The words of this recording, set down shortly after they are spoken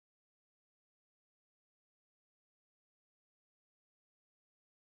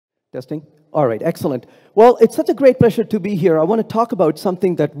Testing? All right, excellent. Well, it's such a great pleasure to be here. I want to talk about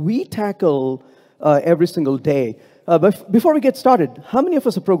something that we tackle every single day. But before we get started, how many of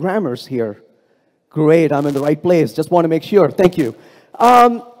us are programmers here? Great, I'm in the right place. Just want to make sure. Thank you. I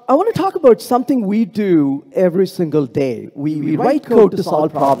want to talk about something we do every single day. We write code to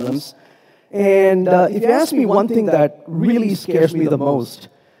solve problems. And if you ask me, one thing that really scares me the most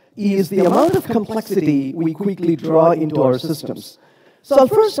is the amount of complexity we quickly draw into our systems. So I'll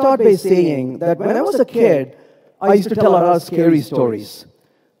first start by saying that when I was a kid, I used to tell a lot of scary stories.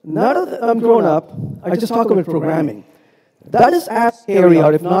 Now that I'm grown up, I just talk about programming. That is as scary,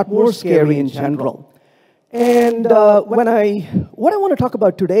 or if not more scary in general. And what I want to talk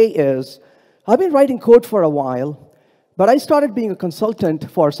about today is, I've been writing code for a while, but I started being a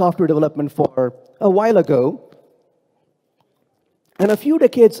consultant for software development for a while ago. And a few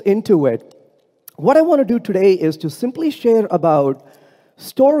decades into it, what I want to do today is to simply share about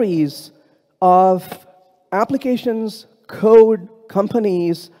stories of applications, code,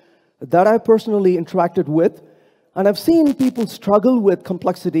 companies that I personally interacted with. And I've seen people struggle with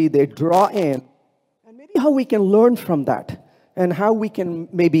complexity they draw in, and maybe how we can learn from that, and how we can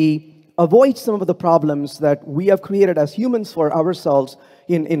maybe avoid some of the problems that we have created as humans for ourselves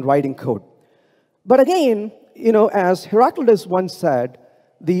in writing code. But again, you know, as Heraclitus once said,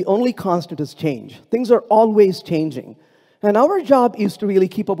 the only constant is change. Things are always changing. And our job is to really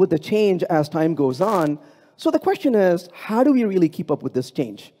keep up with the change as time goes on. So the question is, how do we really keep up with this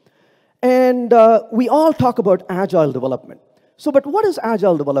change? And we all talk about agile development. So, but what is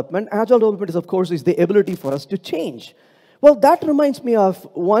agile development? Agile development is, of course, the ability for us to change. Well, that reminds me of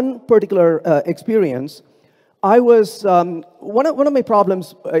one particular experience. I was, one of my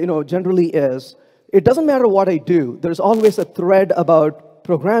problems, generally is, it doesn't matter what I do, there's always a thread about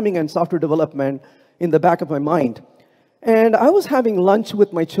programming and software development in the back of my mind. And I was having lunch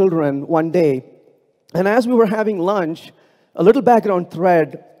with my children one day, and as we were having lunch, a little background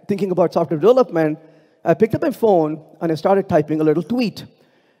thread, thinking about software development, I picked up my phone and I started typing a little tweet.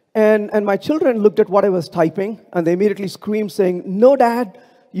 And my children looked at what I was typing, and they immediately screamed saying, "No, Dad,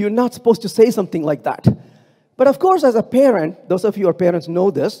 you're not supposed to say something like that." But of course, as a parent, those of you who are parents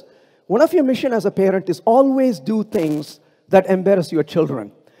know this, one of your mission as a parent is always do things that embarrass your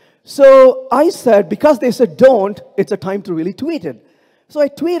children. So I said, because they said don't, it's a time to really tweet it. So I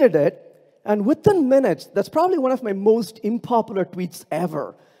tweeted it, and within minutes, that's probably one of my most unpopular tweets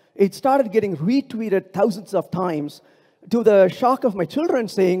ever. It started getting retweeted thousands of times, to the shock of my children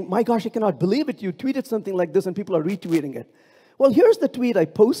saying, "My gosh, I cannot believe it. You tweeted something like this and people are retweeting it." Well, here's the tweet I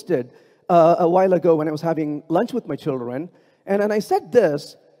posted a while ago when I was having lunch with my children. And I said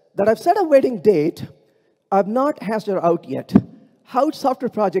this, that I've set a wedding date. I've not hashed it out yet. How software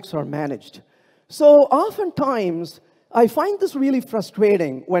projects are managed. So oftentimes, I find this really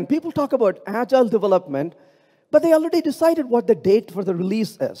frustrating when people talk about agile development, but they already decided what the date for the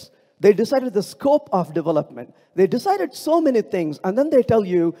release is. They decided the scope of development. They decided so many things, and then they tell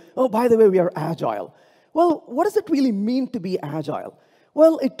you, "Oh, by the way, we are agile." Well, what does it really mean to be agile?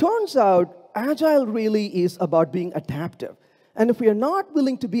 Well, it turns out agile really is about being adaptive. And if we are not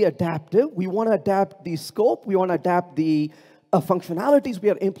willing to be adaptive, we want to adapt the scope, we want to adapt the functionalities we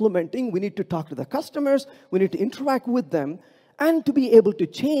are implementing, we need to talk to the customers, we need to interact with them, and to be able to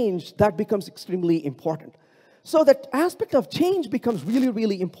change, that becomes extremely important. So that aspect of change becomes really,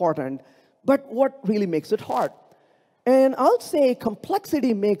 really important, but what really makes it hard? And I'll say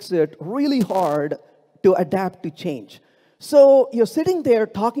complexity makes it really hard to adapt to change. So you're sitting there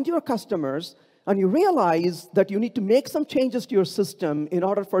talking to your customers, and you realize that you need to make some changes to your system in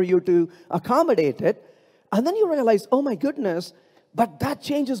order for you to accommodate it. And then you realize, oh my goodness, but that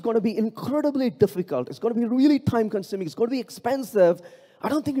change is going to be incredibly difficult. It's going to be really time-consuming. It's going to be expensive. I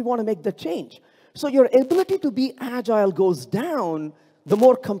don't think we want to make that change. So your ability to be agile goes down the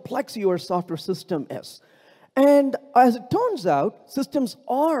more complex your software system is. And as it turns out, systems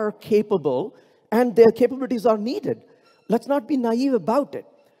are capable, and their capabilities are needed. Let's not be naive about it.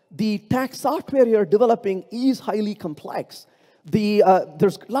 The tax software you're developing is highly complex. There's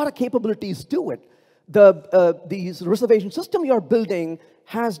a lot of capabilities to it. The reservation system you're building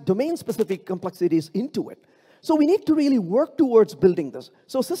has domain-specific complexities into it. So we need to really work towards building this.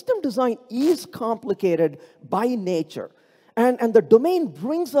 So system design is complicated by nature. And the domain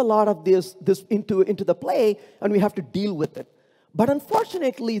brings a lot of this into the play, and we have to deal with it. But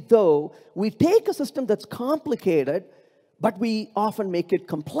unfortunately, though, we take a system that's complicated, but we often make it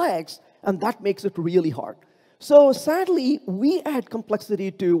complex, and that makes it really hard. So sadly, we add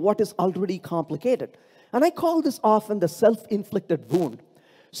complexity to what is already complicated. And I call this often the self-inflicted wound.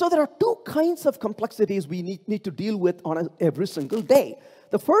 So there are two kinds of complexities we need to deal with on every single day.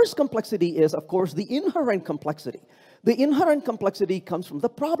 The first complexity is, of course, the inherent complexity. The inherent complexity comes from the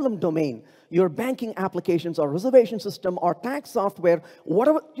problem domain. Your banking applications or reservation system or tax software,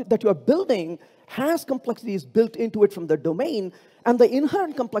 whatever that you're building has complexities built into it from the domain, and the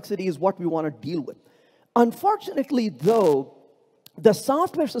inherent complexity is what we want to deal with. Unfortunately, though, the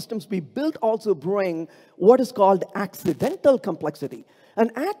software systems we build also bring what is called accidental complexity. An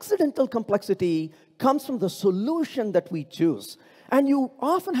accidental complexity comes from the solution that we choose. And you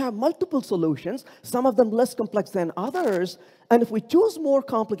often have multiple solutions, some of them less complex than others. And if we choose more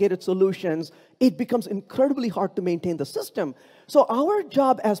complicated solutions, it becomes incredibly hard to maintain the system. So our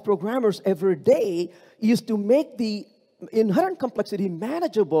job as programmers every day is to make the inherent complexity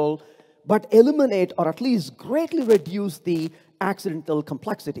manageable, but eliminate or at least greatly reduce the accidental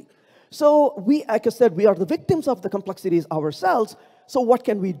complexity. So we, like I said, we are the victims of the complexities ourselves. So what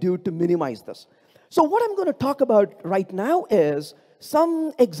can we do to minimize this? So what I'm going to talk about right now is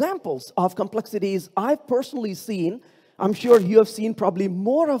some examples of complexities I've personally seen. I'm sure you have seen probably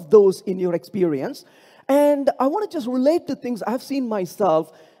more of those in your experience. And I want to just relate to things I've seen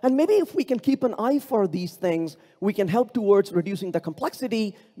myself. And maybe if we can keep an eye for these things, we can help towards reducing the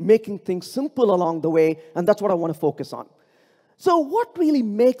complexity, making things simple along the way. And that's what I want to focus on. So what really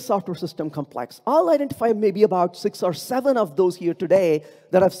makes software system complex? I'll identify maybe about 6 or 7 of those here today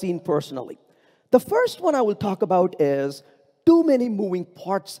that I've seen personally. The first one I will talk about is too many moving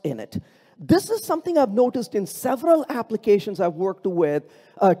parts in it. This is something I've noticed in several applications I've worked with,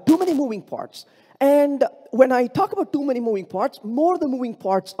 too many moving parts. And when I talk about too many moving parts, more the moving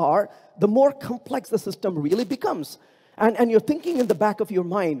parts are, the more complex the system really becomes. And you're thinking in the back of your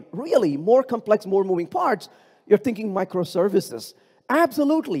mind, really, more complex, more moving parts, you're thinking microservices.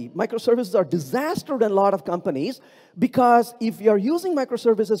 Absolutely. Microservices are disaster in a lot of companies because if you're using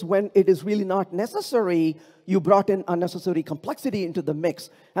microservices when it is really not necessary, you brought in unnecessary complexity into the mix.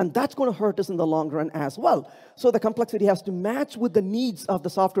 And that's going to hurt us in the long run as well. So the complexity has to match with the needs of the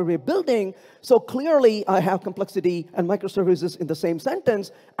software we're building. So clearly, I have complexity and microservices in the same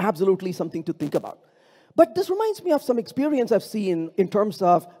sentence. Absolutely something to think about. But this reminds me of some experience I've seen in terms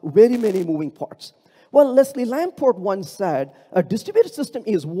of very many moving parts. Well, Leslie Lamport once said, a distributed system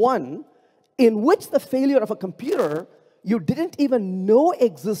is one in which the failure of a computer you didn't even know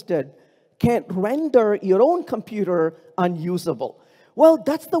existed can render your own computer unusable. Well,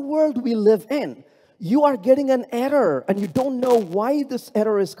 that's the world we live in. You are getting an error, and you don't know why this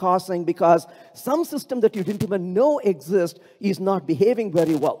error is causing because some system that you didn't even know exists is not behaving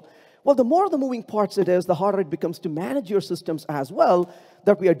very well. Well, the more the moving parts it is, the harder it becomes to manage your systems as well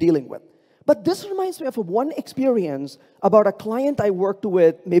that we are dealing with. But this reminds me of one experience about a client I worked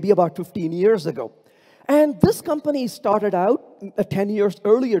with maybe about 15 years ago. And this company started out 10 years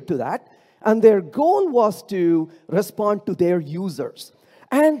earlier to that, and their goal was to respond to their users.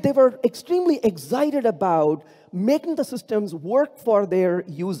 And they were extremely excited about making the systems work for their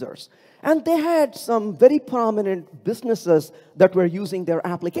users. And they had some very prominent businesses that were using their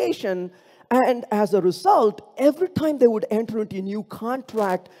application. And as a result, every time they would enter into a new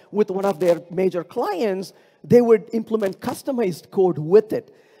contract with one of their major clients, they would implement customized code with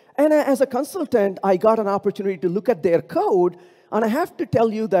it. And as a consultant, I got an opportunity to look at their code, and I have to tell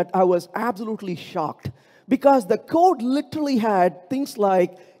you that I was absolutely shocked because the code literally had things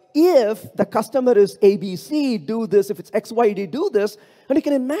like, if the customer is ABC, do this. If it's XYD, do this. And you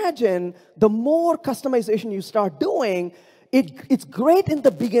can imagine the more customization you start doing, it's great in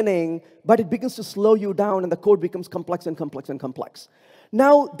the beginning, but it begins to slow you down, and the code becomes complex and complex and complex.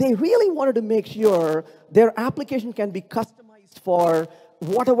 Now, they really wanted to make sure their application can be customized for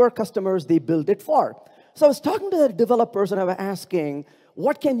whatever customers they build it for. So I was talking to the developers, and I was asking,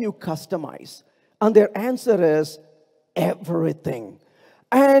 what can you customize? And their answer is, everything.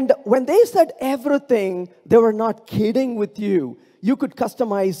 And when they said everything, they were not kidding with you. You could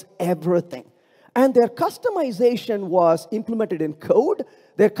customize everything. And their customization was implemented in code.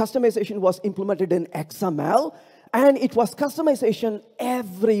 Their customization was implemented in XML. And it was customization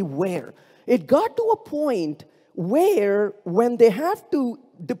everywhere. It got to a point where when they have to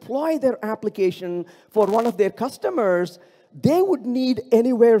deploy their application for one of their customers, they would need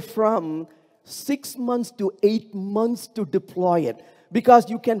anywhere from 6 months to 8 months to deploy it because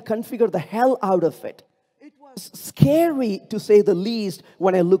you can configure the hell out of it. It was scary, to say the least,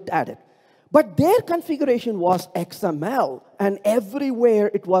 when I looked at it. But their configuration was XML, and everywhere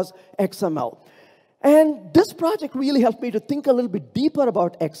it was XML. And this project really helped me to think a little bit deeper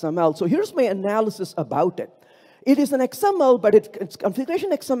about XML. So here's my analysis about it. It is an XML, but its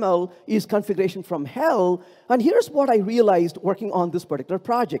configuration XML is configuration from hell. And here's what I realized working on this particular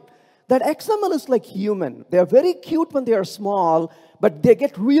project. That XML is like human. They're very cute when they are small, but they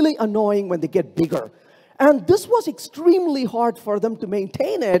get really annoying when they get bigger. And this was extremely hard for them to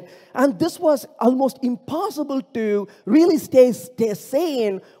maintain it, and this was almost impossible to really stay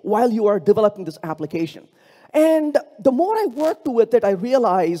sane while you are developing this application. And the more I worked with it, I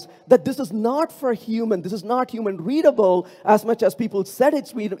realized that this is not for human. This is not human readable as much as people said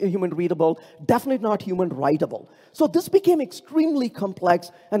it's human readable, definitely not human writable. So this became extremely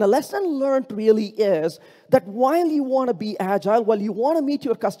complex, and a lesson learned really is that while you want to be agile, while you want to meet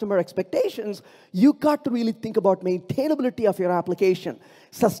your customer expectations, you got to really think about maintainability of your application.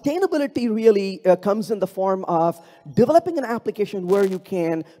 Sustainability really comes in the form of developing an application where you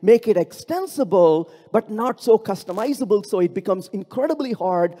can make it extensible, but not so customizable, so it becomes incredibly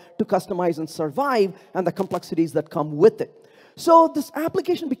hard to customize and survive, and the complexities that come with it. So this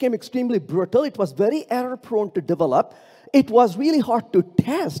application became extremely brittle. It was very error-prone to develop. It was really hard to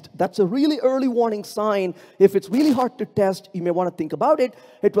test. That's a really early warning sign. If it's really hard to test, you may want to think about it.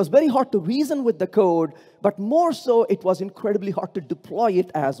 It was very hard to reason with the code, but more so, it was incredibly hard to deploy it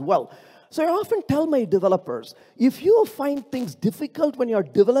as well. So I often tell my developers, if you find things difficult when you're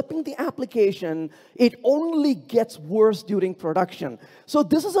developing the application, it only gets worse during production. So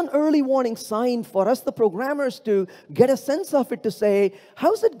this is an early warning sign for us, the programmers, to get a sense of it, to say,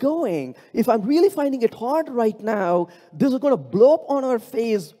 how's it going? If I'm really finding it hard right now, this is going to blow up on our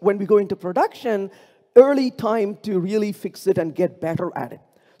face when we go into production. Early time to really fix it and get better at it.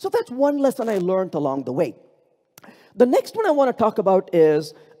 So that's one lesson I learned along the way. The next one I want to talk about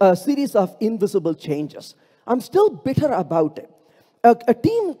is a series of invisible changes. I'm still bitter about it. A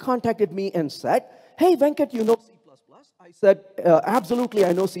team contacted me and said, hey, Venkat, you know C++? I said, absolutely,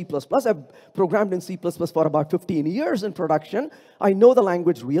 I know C++. I've programmed in C++ for about 15 years in production. I know the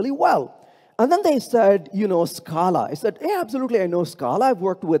language really well. And then they said, you know Scala. I said, yeah, absolutely, I know Scala. I've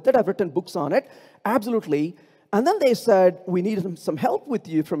worked with it. I've written books on it. Absolutely. And then they said, we need some help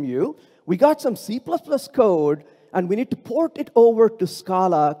from you. We got some C++ code, and we need to port it over to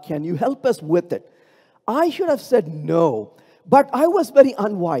Scala. Can you help us with it? I should have said no, but I was very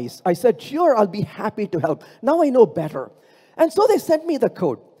unwise. I said, sure, I'll be happy to help. Now I know better. And so they sent me the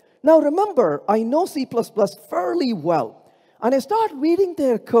code. Now remember, I know C++ fairly well. And I started reading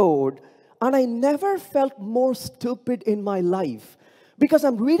their code, and I never felt more stupid in my life. Because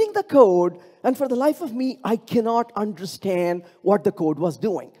I'm reading the code, and for the life of me, I cannot understand what the code was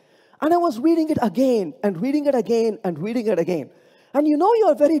doing. And I was reading it again, and reading it again, and reading it again. And you know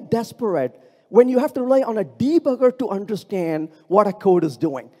you're very desperate when you have to rely on a debugger to understand what a code is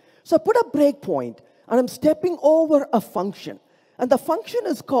doing. So I put a breakpoint, and I'm stepping over a function. And the function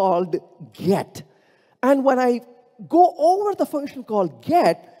is called get. And when I go over the function called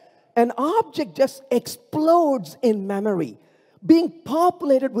get, an object just explodes in memory, being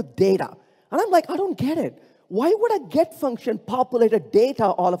populated with data. And I'm like, I don't get it. Why would a get function populate a data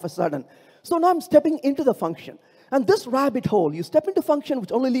all of a sudden? So now I'm stepping into the function. And this rabbit hole, you step into function,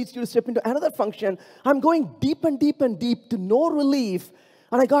 which only leads you to step into another function. I'm going deep and deep and deep to no relief.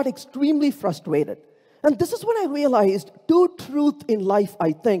 And I got extremely frustrated. And this is when I realized two truths in life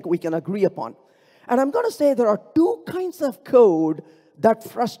I think we can agree upon. And I'm going to say there are two kinds of code that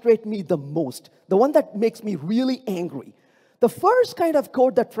frustrate me the most. The one that makes me really angry. The first kind of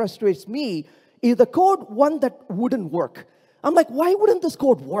code that frustrates me is the one that wouldn't work. I'm like, why wouldn't this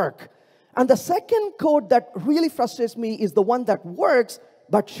code work? And the second code that really frustrates me is the one that works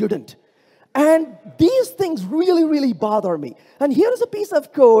but shouldn't. And these things really, really bother me. And here's a piece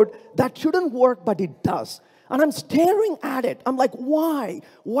of code that shouldn't work, but it does. And I'm staring at it. I'm like, why?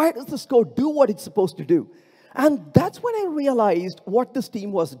 Why does this code do what it's supposed to do? And that's when I realized what this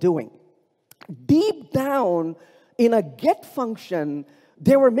team was doing. Deep down in a get function,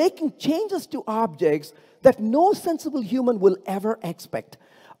 they were making changes to objects that no sensible human will ever expect.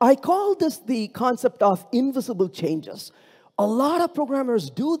 I call this the concept of invisible changes. A lot of programmers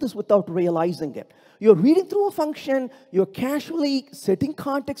do this without realizing it. You're reading through a function, you're casually setting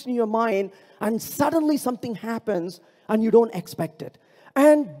context in your mind, and suddenly something happens and you don't expect it.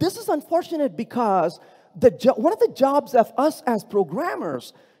 And this is unfortunate because one of the jobs of us as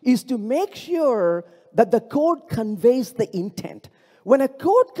programmers is to make sure that the code conveys the intent. When a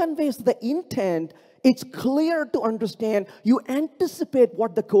code conveys the intent, it's clear to understand. You anticipate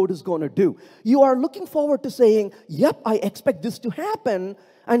what the code is going to do. You are looking forward to saying, yep, I expect this to happen,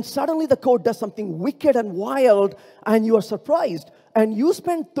 and suddenly the code does something wicked and wild, and you are surprised. And you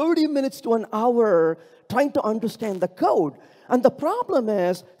spend 30 minutes to an hour trying to understand the code. And the problem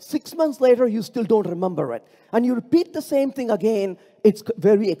is, 6 months later, you still don't remember it. And you repeat the same thing again, it's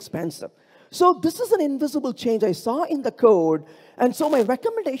very expensive. So this is an invisible change I saw in the code. And so my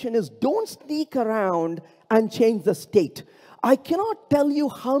recommendation is don't sneak around and change the state. I cannot tell you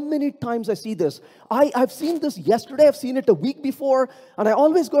how many times I see this. I've seen this yesterday, I've seen it a week before, and I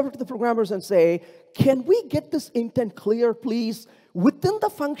always go over to the programmers and say, can we get this intent clear, please? Within the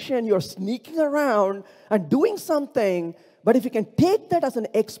function, you're sneaking around and doing something, but if you can take that as an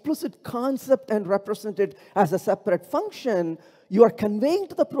explicit concept and represent it as a separate function, you are conveying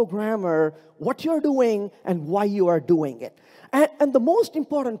to the programmer what you're doing and why you are doing it. And the most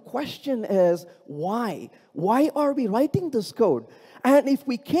important question is, why? Why are we writing this code? And if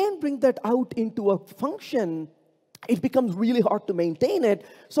we can't bring that out into a function, it becomes really hard to maintain it.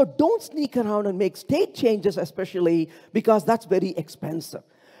 So don't sneak around and make state changes, especially because that's very expensive.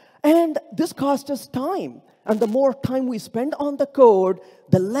 And this costs us time. And the more time we spend on the code,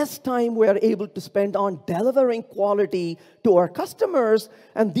 the less time we are able to spend on delivering quality to our customers.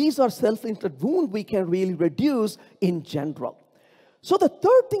 And these are self-inflicted wounds we can really reduce in general. So the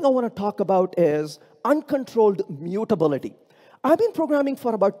third thing I want to talk about is uncontrolled mutability. I've been programming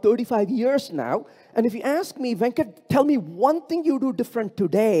for about 35 years now. And if you ask me, Venkat, tell me one thing you do different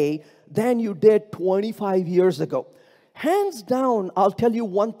today than you did 25 years ago. Hands down, I'll tell you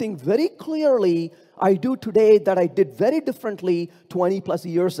one thing very clearly I do today that I did very differently 20 plus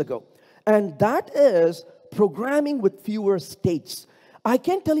years ago. And that is programming with fewer states. I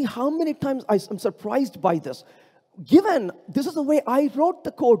can't tell you how many times I'm surprised by this. Given this is the way I wrote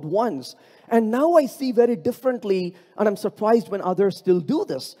the code once, and now I see very differently, and I'm surprised when others still do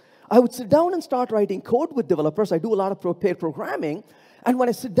this. I would sit down and start writing code with developers. I do a lot of pair programming. And when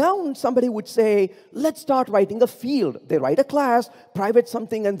I sit down, somebody would say, let's start writing a field. They write a class, private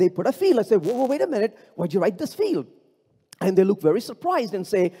something, and they put a field. I say, whoa, wait a minute, why'd you write this field? And they look very surprised and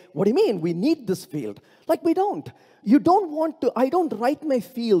say, what do you mean? We need this field. Like, we don't. You don't want to, I don't write my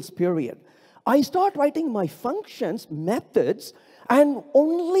fields, period. I start writing my functions, methods, and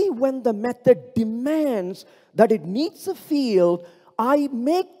only when the method demands that it needs a field, I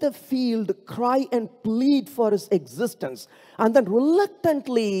make the field cry and plead for its existence. And then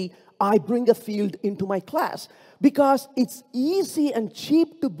reluctantly, I bring a field into my class. Because it's easy and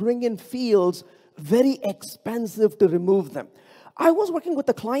cheap to bring in fields, very expensive to remove them. I was working with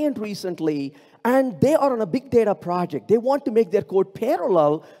a client recently, and they are on a big data project. They want to make their code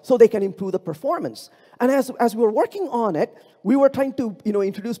parallel so they can improve the performance. And as we were working on it, we were trying to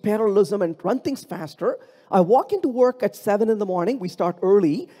introduce parallelism and run things faster. I walk into work at 7 in the morning. We start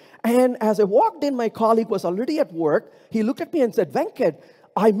early. And as I walked in, my colleague was already at work. He looked at me and said, Venkat,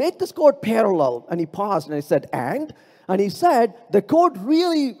 I made this code parallel. And he paused, and I said, and? And he said, the code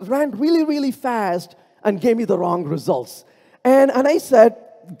really ran really fast and gave me the wrong results. And I said,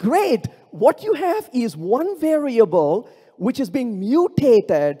 great. What you have is one variable which is being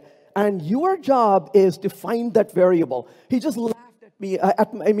mutated, and your job is to find that variable. He just laughed at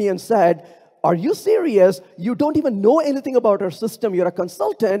me and said, are you serious? You don't even know anything about our system. You're a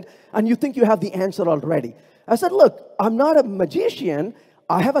consultant, and you think you have the answer already. I said, look, I'm not a magician.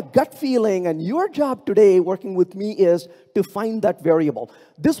 I have a gut feeling, and your job today working with me is to find that variable.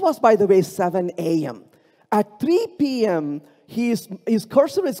 This was, by the way, 7 a.m. At 3 p.m., his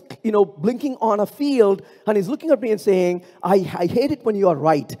cursor is blinking on a field, and he's looking at me and saying, I hate it when you are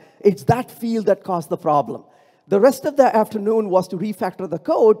right. It's that field that caused the problem. The rest of the afternoon was to refactor the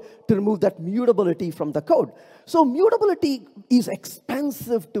code to remove that mutability from the code. So mutability is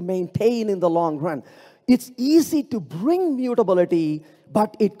expensive to maintain in the long run. It's easy to bring mutability,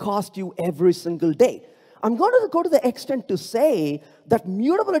 but it costs you every single day. I'm going to go to the extent to say that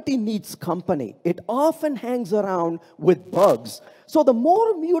mutability needs company. It often hangs around with bugs. So the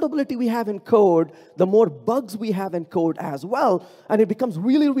more mutability we have in code, the more bugs we have in code as well, and it becomes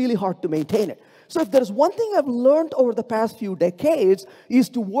really hard to maintain it. So if there's one thing I've learned over the past few decades is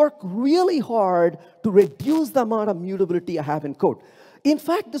to work really hard to reduce the amount of mutability I have in code. In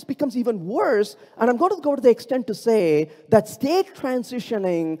fact, this becomes even worse, and I'm going to go to the extent to say that state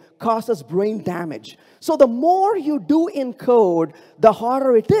transitioning causes brain damage. So the more you do in code, the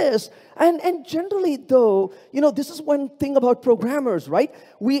harder it is. And generally, though, this is one thing about programmers, right?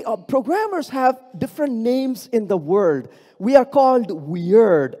 Programmers have different names in the world. We are called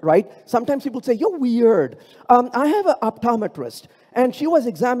weird, right? Sometimes people say, you're weird. I have an optometrist, and she was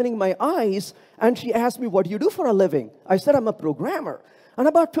examining my eyes, and she asked me, what do you do for a living? I said, I'm a programmer. And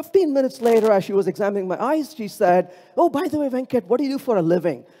about 15 minutes later, as she was examining my eyes, she said, oh, by the way, Venkat, what do you do for a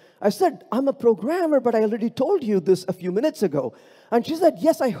living? I said, I'm a programmer, but I already told you this a few minutes ago. And she said,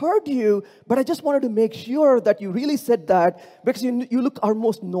 yes, I heard you, but I just wanted to make sure that you really said that because you look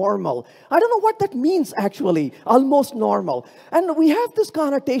almost normal. I don't know what that means, actually, almost normal. And we have this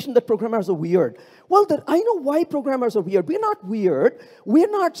connotation that programmers are weird. Well, I know why programmers are weird. We're not weird.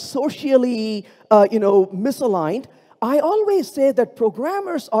 We're not socially, misaligned. I always say that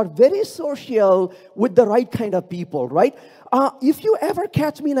programmers are very social with the right kind of people, right? If you ever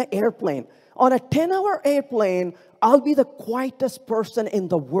catch me in an airplane, on a 10-hour airplane, I'll be the quietest person in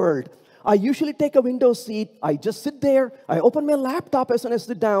the world. I usually take a window seat. I just sit there. I open my laptop as soon as I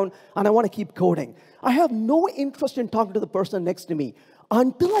sit down, and I want to keep coding. I have no interest in talking to the person next to me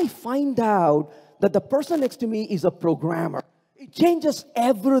until I find out that the person next to me is a programmer. It changes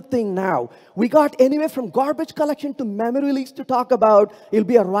everything now. We got anywhere from garbage collection to memory leaks to talk about. It'll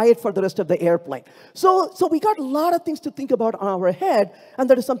be a riot for the rest of the airplane. So we got a lot of things to think about on our head, and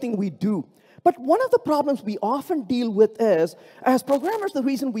that is something we do. But one of the problems we often deal with is, as programmers, the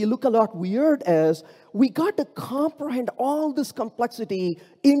reason we look a lot weird is we got to comprehend all this complexity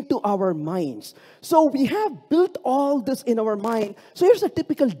into our minds. So we have built all this in our mind. So here's a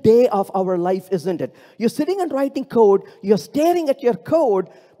typical day of our life, isn't it? You're sitting and writing code. You're staring at your code.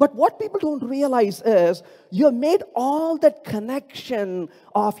 But what people don't realize is you've made all that connection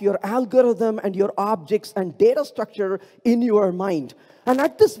of your algorithm and your objects and data structure in your mind. And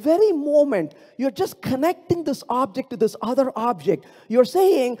at this very moment, you're just connecting this object to this other object. You're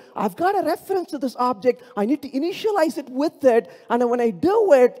saying, I've got a reference to this object. I need to initialize it with it. And when I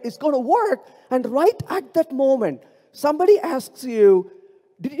do it, it's going to work. And right at that moment, somebody asks you,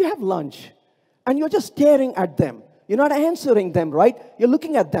 did you have lunch? And you're just staring at them. You're not answering them, right? You're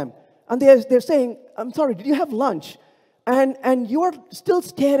looking at them. And they're saying, I'm sorry, did you have lunch? And you're still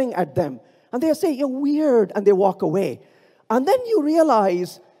staring at them. And they say, you're weird. And they walk away. And then you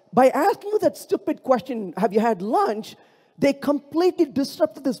realize, by asking you that stupid question, have you had lunch, they completely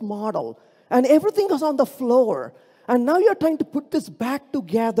disrupted this model. And everything is on the floor. And now you're trying to put this back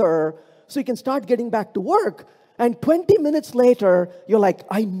together so you can start getting back to work. And 20 minutes later, you're like,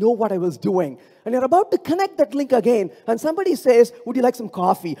 I know what I was doing. And you're about to connect that link again. And somebody says, would you like some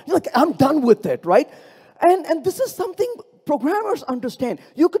coffee? You're like, I'm done with it, right? And this is something programmers understand.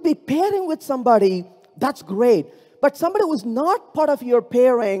 You could be pairing with somebody, that's great. But somebody who's not part of your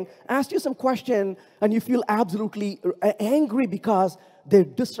pairing asks you some question, and you feel absolutely angry because they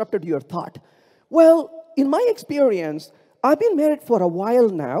disrupted your thought. Well, in my experience, I've been married for a while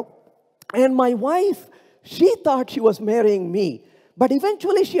now, and my wife, she thought she was marrying me. But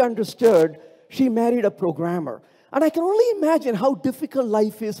eventually she understood she married a programmer. And I can only imagine how difficult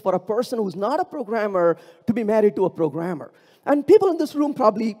life is for a person who's not a programmer to be married to a programmer. And people in this room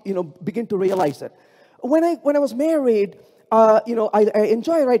probably, begin to realize it. When I was married, I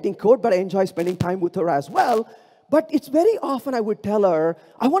enjoy writing code, but I enjoy spending time with her as well. But it's very often I would tell her,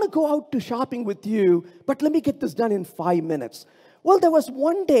 I want to go out to shopping with you, but let me get this done in 5 minutes. Well, there was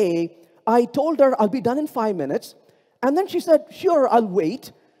one day I told her I'll be done in 5 minutes. And then she said, sure, I'll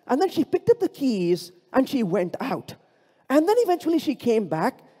wait. And then she picked up the keys and she went out. And then eventually she came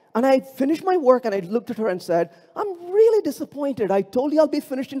back. And I finished my work, and I looked at her and said, I'm really disappointed. I told you I'll be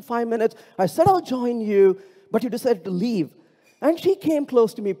finished in 5 minutes. I said I'll join you, but you decided to leave. And she came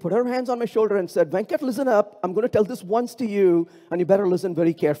close to me, put her hands on my shoulder, and said, Venkat, listen up. I'm going to tell this once to you, and you better listen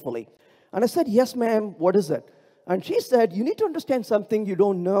very carefully. And I said, yes, ma'am, what is it? And she said, you need to understand something you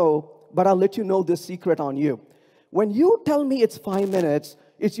don't know, but I'll let you know this secret on you. When you tell me it's 5 minutes,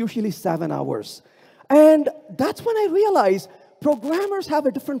 it's usually 7 hours. And that's when I realized programmers have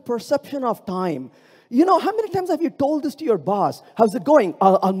a different perception of time. How many times have you told this to your boss? How's it going?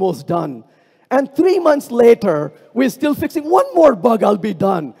 Almost done. And 3 months later, we're still fixing one more bug, I'll be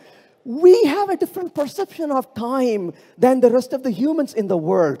done. We have a different perception of time than the rest of the humans in the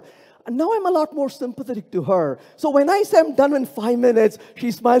world. And now I'm a lot more sympathetic to her. So when I say I'm done in 5 minutes, she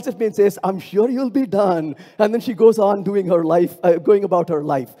smiles at me and says, I'm sure you'll be done. And then she goes on doing her life, going about her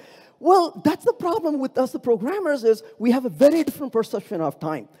life. Well, that's the problem with us, the programmers, is we have a very different perception of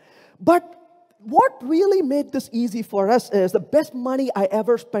time. But what really made this easy for us is the best money I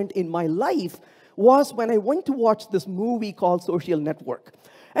ever spent in my life was when I went to watch this movie called Social Network.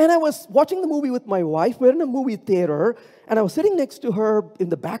 And I was watching the movie with my wife. We're in a movie theater, and I was sitting next to her in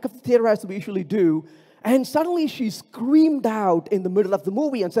the back of the theater, as we usually do. And suddenly she screamed out in the middle of the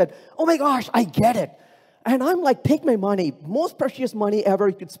movie and said, oh my gosh, I get it. And I'm like, take my money, most precious money ever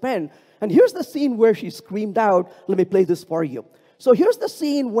you could spend. And here's the scene where she screamed out. Let me play this for you. So here's the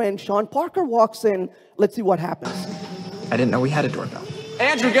scene when Sean Parker walks in. Let's see what happens. I didn't know we had a doorbell.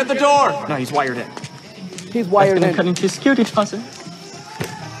 Andrew, get the door! No, he's wired in. He's wired in. Cutting to security deposit.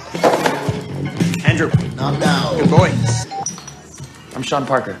 Andrew. Not now. Good boy. I'm Sean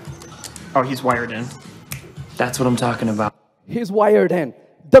Parker. Oh, he's wired in. That's what I'm talking about. He's wired in.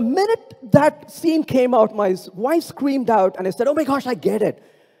 The minute that scene came out, my wife screamed out, and I said, oh my gosh, I get it.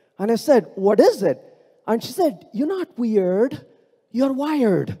 And I said, what is it? And she said, you're not weird, you're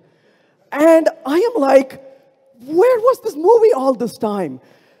wired. And I am like, where was this movie all this time?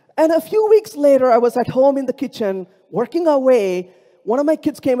 And a few weeks later, I was at home in the kitchen, working away. One of my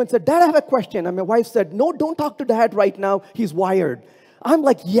kids came and said, Dad, I have a question. And my wife said, no, don't talk to Dad right now, he's wired. I'm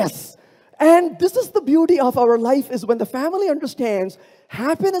like, yes. And this is the beauty of our life, is when the family understands.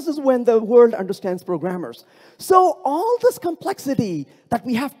 Happiness is when the world understands programmers. So all this complexity that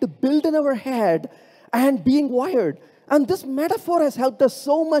we have to build in our head and being wired. And this metaphor has helped us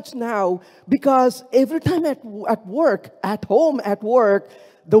so much now, because every time at work, at home, at work,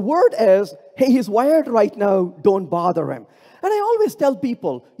 the word is, hey, he's wired right now, don't bother him. And I always tell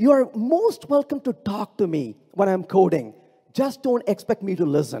people, you are most welcome to talk to me when I'm coding. Just don't expect me to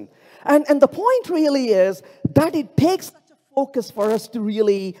listen. And the point really is that it takes such a focus for us to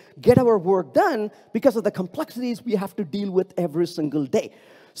really get our work done because of the complexities we have to deal with every single day.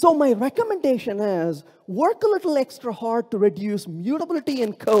 So my recommendation is work a little extra hard to reduce mutability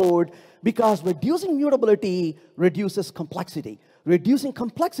in code, because reducing mutability reduces complexity. Reducing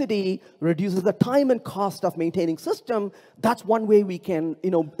complexity reduces the time and cost of maintaining system. That's one way we can,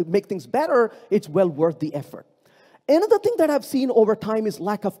 make things better. It's well worth the effort. Another thing that I've seen over time is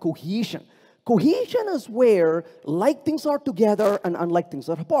lack of cohesion. Cohesion is where like things are together and unlike things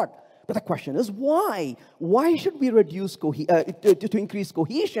are apart. But the question is why? Why should we reduce to increase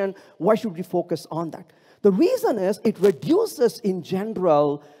cohesion? Why should we focus on that? The reason is it reduces in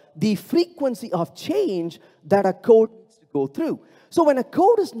general the frequency of change that a code needs to go through. So when a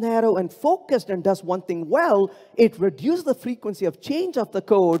code is narrow and focused and does one thing well, it reduces the frequency of change of the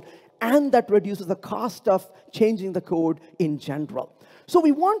code, and that reduces the cost of changing the code in general. So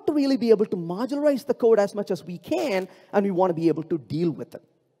we want to really be able to modularize the code as much as we can, and we want to be able to deal with it.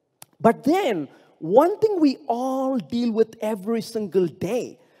 But then, one thing we all deal with every single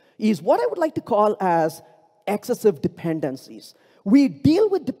day is what I would like to call as excessive dependencies. We deal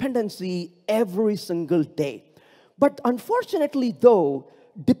with dependency every single day. But unfortunately, though,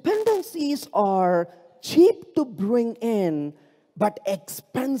 dependencies are cheap to bring in, but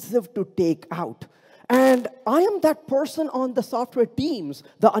expensive to take out. And I am that person on the software teams,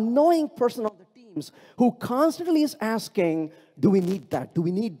 the annoying person on the teams, who constantly is asking, do we need that? Do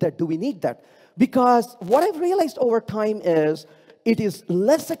we need that? Do we need that? Because what I've realized over time is it is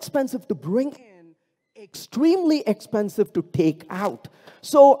less expensive to bring in, extremely expensive to take out.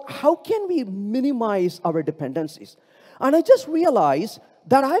 So how can we minimize our dependencies? And I just realized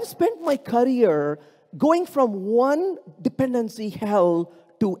that I've spent my career going from one dependency hell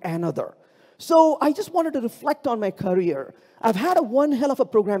to another. So I just wanted to reflect on my career. I've had one hell of a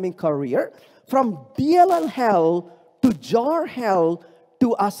programming career, from DLL hell to jar hell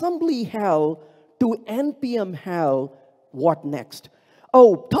to assembly hell to NPM hell. What next?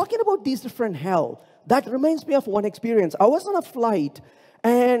 Oh, talking about these different hell, that reminds me of one experience. I was on a flight,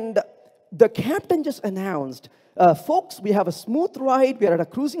 and the captain just announced, folks, we have a smooth ride. We are at a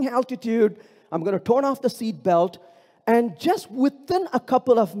cruising altitude. I'm going to turn off the seat belt. And just within a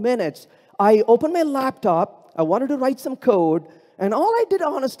couple of minutes, I opened my laptop. I wanted to write some code. And all I did,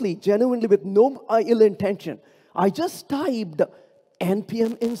 honestly, genuinely, with no ill intention, I just typed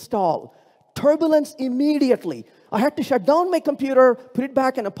npm install. Turbulence immediately. I had to shut down my computer, put it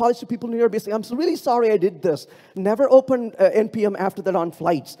back, and apologize to people nearby, saying, I'm really sorry I did this. Never open npm after that on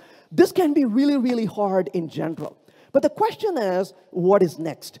flights. This can be really, really hard in general. But the question is, what is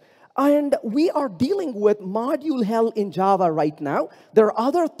next? And we are dealing with module hell in Java right now. There are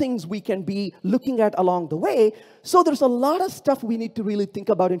other things we can be looking at along the way. So there's a lot of stuff we need to really think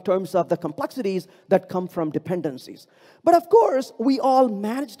about in terms of the complexities that come from dependencies. But of course, we all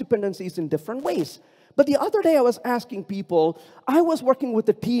manage dependencies in different ways. But the other day I was asking people, I was working with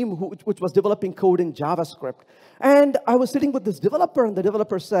a team which was developing code in JavaScript. And I was sitting with this developer, and the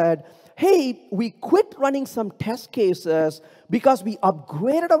developer said, hey, we quit running some test cases because we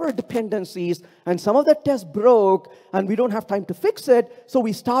upgraded our dependencies, and some of the tests broke, and we don't have time to fix it, so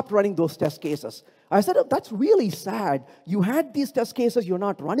we stopped running those test cases. I said, oh, that's really sad. You had these test cases, you're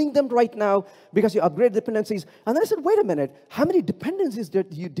not running them right now because you upgraded dependencies. And then I said, wait a minute, how many dependencies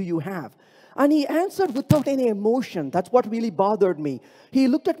do you have? And he answered without any emotion. That's what really bothered me. He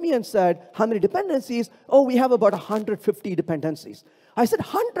looked at me and said, how many dependencies? Oh, we have about 150 dependencies. I said,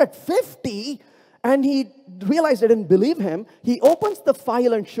 150? And he realized I didn't believe him. He opens the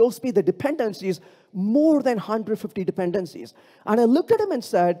file and shows me the dependencies. more than 150 dependencies. And I looked at him and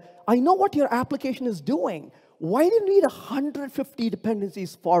said, I know what your application is doing. Why do you need 150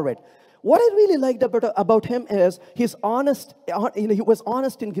 dependencies for it? What I really liked about him is he's honest. He was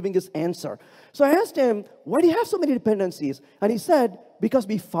honest in giving his answer. So I asked him, why do you have so many dependencies? And he said, because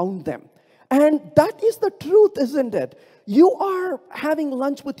we found them. And that is the truth, isn't it? You are having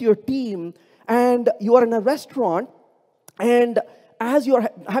lunch with your team, and you are in a restaurant, and as you're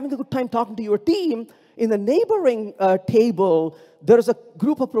having a good time talking to your team, in the neighboring table, there's a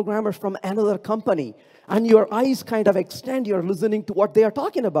group of programmers from another company. And your eyes kind of extend, you're listening to what they are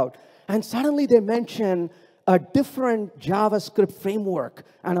talking about. And suddenly they mention a different JavaScript framework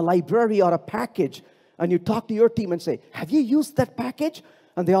and a library or a package. And you talk to your team and say, have you used that package?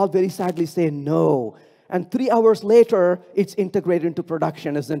 And they all very sadly say no. And 3 hours later, it's integrated into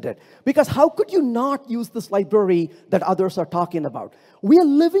production, isn't it? Because how could you not use this library that others are talking about? We are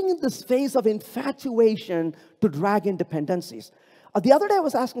living in this phase of infatuation to drag in dependencies. The other day, I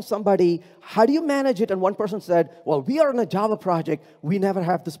was asking somebody, how do you manage it? And one person said, well, we are in a Java project. We never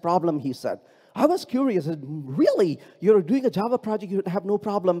have this problem, he said. I was curious. Really? You're doing a Java project, you have no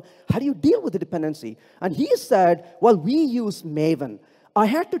problem. How do you deal with the dependency? And he said, well, we use Maven. I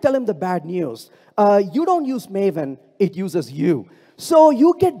had to tell him the bad news. You don't use Maven, it uses you. So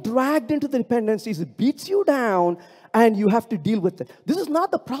you get dragged into the dependencies, it beats you down, and you have to deal with it. This is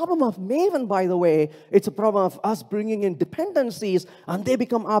not the problem of Maven, by the way. It's a problem of us bringing in dependencies, and they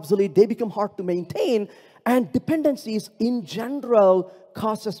become obsolete, they become hard to maintain, and dependencies in general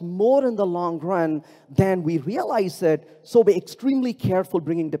cost us more in the long run than we realize it, so be extremely careful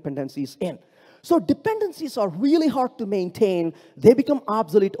bringing dependencies in. So dependencies are really hard to maintain. They become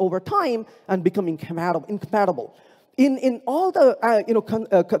obsolete over time and become incompatible. In all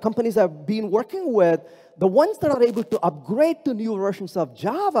the companies I've been working with, the ones that are able to upgrade to new versions of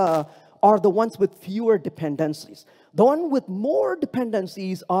Java are the ones with fewer dependencies. The one with more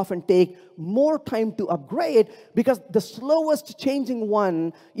dependencies often take more time to upgrade because the slowest changing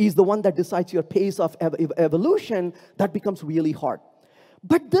one is the one that decides your pace of evolution. That becomes really hard.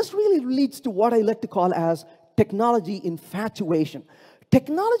 But this really leads to what I like to call as technology infatuation.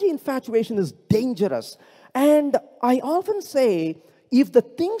 Technology infatuation is dangerous. And I often say, if the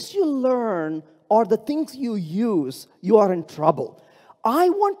things you learn are the things you use, you are in trouble. I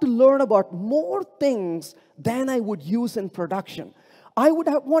want to learn about more things than I would use in production. I would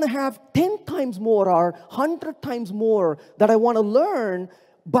want to have 10 times more or 100 times more that I want to learn,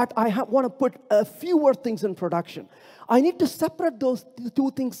 but I want to put fewer things in production. I need to separate those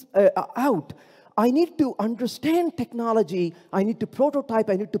two things out. I need to understand technology. I need to prototype.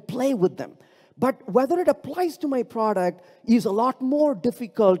 I need to play with them. But whether it applies to my product is a lot more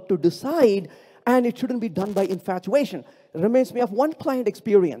difficult to decide, and it shouldn't be done by infatuation. It reminds me of one client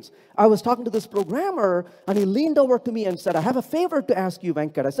experience. I was talking to this programmer, and he leaned over to me and said, I have a favor to ask you,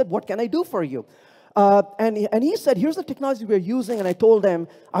 Venkat. I said, what can I do for you? And he said, here's the technology we're using. And I told him,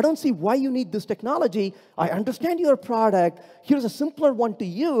 I don't see why you need this technology. I understand your product. Here's a simpler one to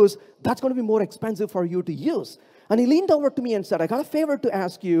use. That's going to be more expensive for you to use. And he leaned over to me and said, I got a favor to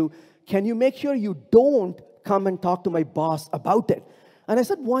ask you. Can you make sure you don't come and talk to my boss about it? And I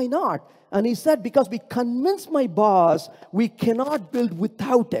said, why not? And he said, because we convinced my boss we cannot build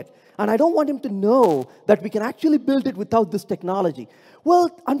without it. And I don't want him to know that we can actually build it without this technology.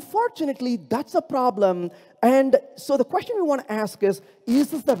 Well, unfortunately, that's a problem. And so the question we want to ask is this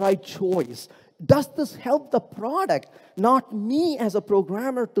the right choice? Does this help the product, not me as a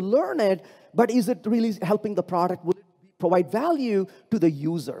programmer to learn it, but is it really helping the product? Will it provide value to the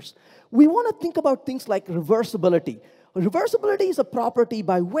users? We want to think about things like reversibility. Reversibility is a property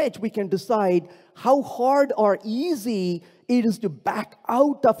by which we can decide how hard or easy it is to back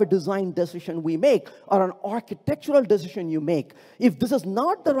out of a design decision we make or an architectural decision you make. If this is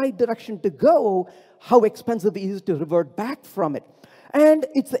not the right direction to go, how expensive it is to revert back from it. And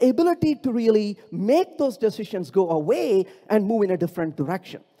it's the ability to really make those decisions go away and move in a different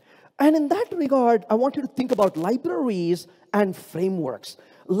direction. And in that regard, I want you to think about libraries and frameworks.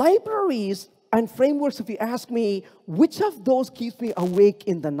 Libraries and frameworks, if you ask me, which of those keeps me awake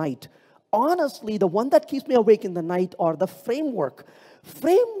in the night? Honestly, the one that keeps me awake in the night are the framework.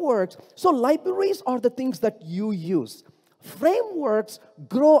 Frameworks, so libraries are the things that you use. Frameworks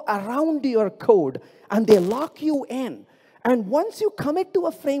grow around your code, and they lock you in. And once you commit to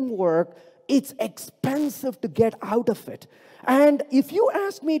a framework, it's expensive to get out of it. And if you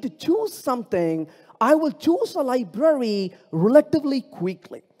ask me to choose something, I will choose a library relatively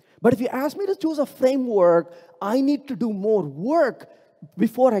quickly. But if you ask me to choose a framework, I need to do more work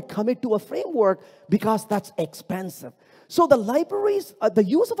before I commit to a framework because that's expensive. So the libraries, the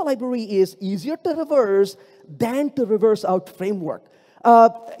use of a library is easier to reverse than to reverse out framework.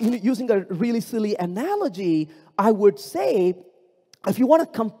 Using a really silly analogy, I would say, if you want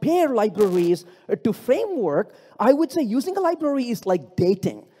to compare libraries to framework, I would say using a library is like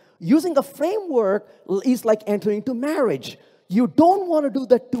dating. Using a framework is like entering into marriage. You don't want to do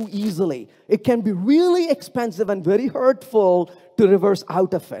that too easily. It can be really expensive and very hurtful to reverse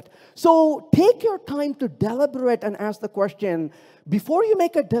out of it. So take your time to deliberate and ask the question, before you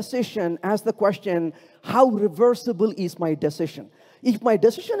make a decision, ask the question, how reversible is my decision? If my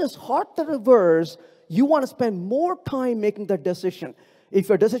decision is hard to reverse, you want to spend more time making that decision. If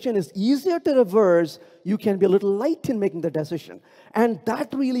your decision is easier to reverse, you can be a little light in making the decision. And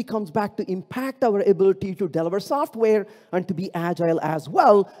that really comes back to impact our ability to deliver software and to be agile as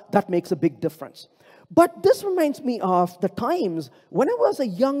well. That makes a big difference. But this reminds me of the times when I was a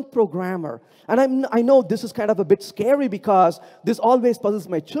young programmer. And I know this is kind of a bit scary because this always puzzles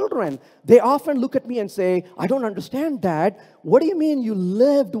my children. They often look at me and say, I don't understand, Dad. What do you mean you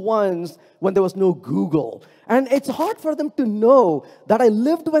lived once when there was no Google? And it's hard for them to know that I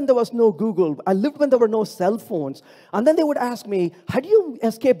lived when there was no Google. I lived when there were no cell phones. And then they would ask me, how do you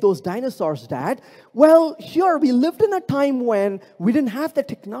escape those dinosaurs, Dad? Well, sure, we lived in a time when we didn't have the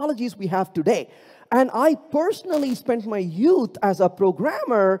technologies we have today. And I personally spent my youth as a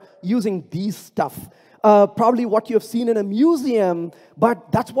programmer using these stuff. Probably what you have seen in a museum, but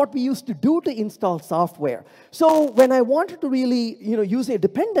that's what we used to do to install software. So when I wanted to really use a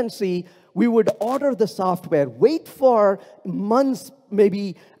dependency, we would order the software, wait for months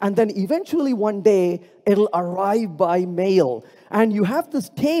maybe, and then eventually one day it'll arrive by mail. And you have this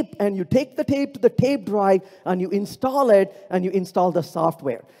tape, and you take the tape to the tape drive, and you install it, and you install the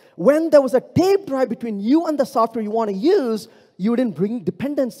software. When there was a tape drive between you and the software you want to use, you didn't bring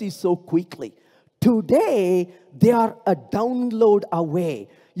dependencies so quickly. Today, they are a download away.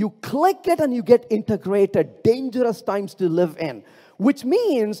 You click it and you get integrated. Dangerous times to live in. Which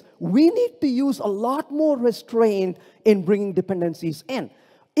means we need to use a lot more restraint in bringing dependencies in.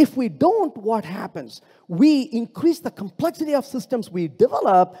 If we don't, what happens? We increase the complexity of systems we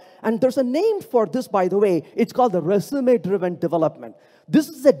develop, and there's a name for this, by the way. It's called the resume-driven development. This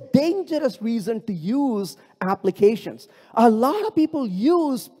is a dangerous reason to use applications. A lot of people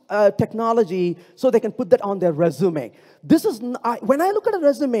use technology so they can put that on their resume. When I look at a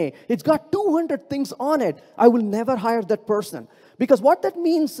resume, it's got 200 things on it. I will never hire that person. Because what that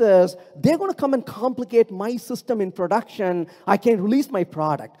means is they're going to come and complicate my system in production. I can't release my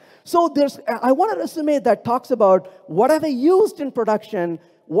product. So I want a resume that talks about what have I used in production,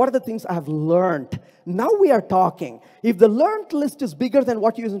 what are the things I've learned. Now we are talking. If the learned list is bigger than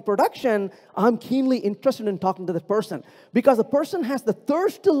what you use in production, I'm keenly interested in talking to the person. Because the person has the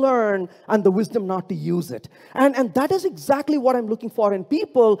thirst to learn and the wisdom not to use it. And that is exactly what I'm looking for in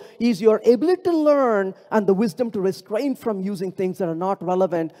people, is your ability to learn and the wisdom to restrain from using things that are not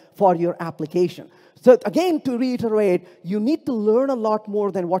relevant for your application. So again, to reiterate, you need to learn a lot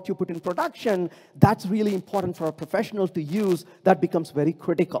more than what you put in production. That's really important for a professional to use. That becomes very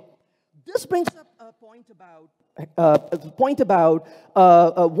critical. This brings up a point about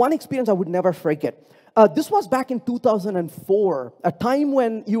one experience I would never forget. This was back in 2004, a time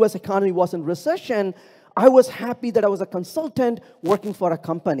when U.S. economy was in recession. I was happy that I was a consultant working for a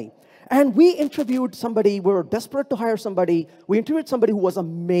company. And we interviewed somebody. We were desperate to hire somebody. We interviewed somebody who was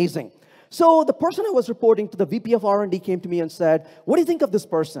amazing. So the person I was reporting to, the VP of R&D, came to me and said, what do you think of this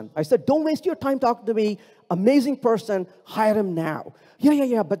person? I said, don't waste your time talking to me. Amazing person. Hire him now.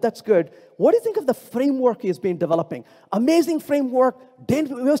 Yeah, but that's good. What do you think of the framework he's been developing? Amazing framework.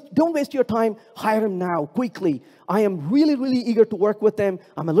 Don't waste your time. Hire him now, quickly. I am really, really eager to work with him.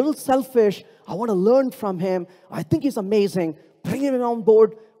 I'm a little selfish. I want to learn from him. I think he's amazing. Bring him on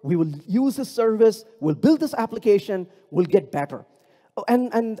board. We will use his service. We'll build this application. We'll get better.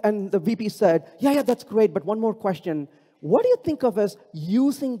 And the VP said, yeah, that's great, but one more question. What do you think of us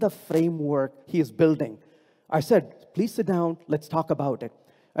using the framework he is building? I said, please sit down. Let's talk about it.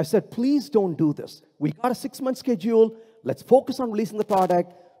 I said, please don't do this. We got a 6-month schedule. Let's focus on releasing the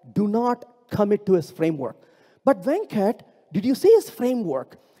product. Do not commit to his framework. But Venkat, did you see his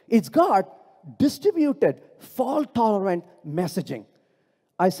framework? It's got distributed, fault-tolerant messaging.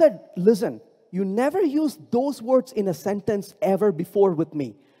 I said, listen, you never used those words in a sentence ever before with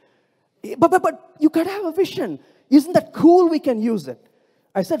me. But you got to have a vision. Isn't that cool? We can use it.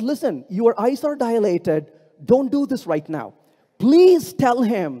 I said, listen, your eyes are dilated. Don't do this right now. Please tell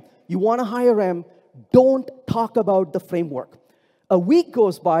him you want to hire him. Don't talk about the framework. A week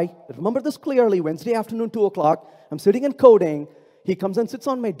goes by. Remember this clearly. Wednesday afternoon, 2 o'clock. I'm sitting and coding. He comes and sits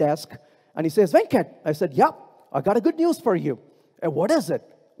on my desk. And he says, Venkat. I said, yeah. I got a good news for you. And what is it?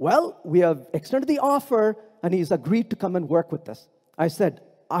 Well, we have extended the offer, and he's agreed to come and work with us. I said,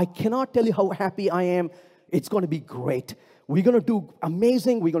 I cannot tell you how happy I am. It's going to be great. We're going to do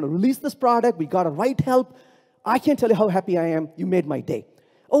amazing. We're going to release this product. We got the right help. I can't tell you how happy I am. You made my day.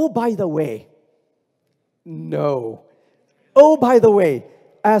 Oh, by the way, no. Oh, by the way,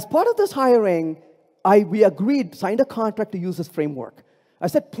 as part of this hiring, we agreed, signed a contract to use this framework. I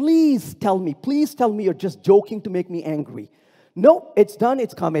said, please tell me you're just joking to make me angry. No, it's done,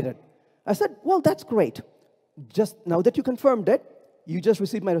 it's committed. I said, well, that's great. Just now that you confirmed it, you just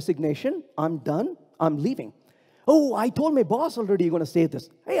received my resignation. I'm done. I'm leaving. Oh, I told my boss already you're going to say this.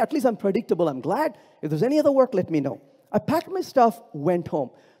 Hey, at least I'm predictable. I'm glad. If there's any other work, let me know. I packed my stuff, went home.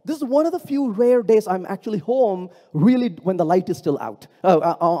 This is one of the few rare days I'm actually home, really, when the light is still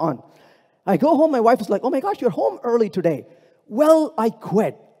on. I go home, my wife is like, oh my gosh, you're home early today. Well, I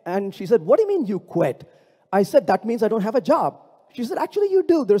quit. And she said, what do you mean you quit? I said, that means I don't have a job. She said, actually, you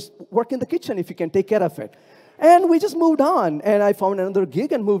do. There's work in the kitchen if you can take care of it. And we just moved on. And I found another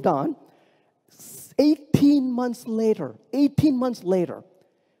gig and moved on. 18 months later,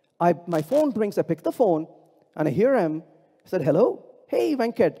 my phone rings. I pick the phone, and I hear him. I said, hello? Hey,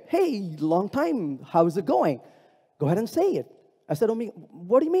 Venkat. Hey, long time. How's it going? Go ahead and say it. I said, oh,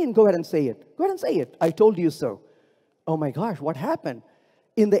 what do you mean, go ahead and say it? Go ahead and say it. I told you so. Oh, my gosh, what happened?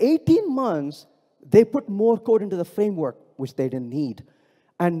 In the 18 months, they put more code into the framework, which they didn't need.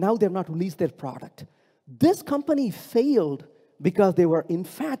 And now they've not released their product. This company failed because they were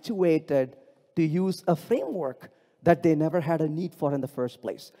infatuated to use a framework that they never had a need for in the first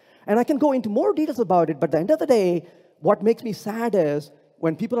place. And I can go into more details about it, but at the end of the day, what makes me sad is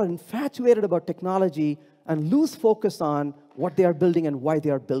when people are infatuated about technology and lose focus on what they are building and why they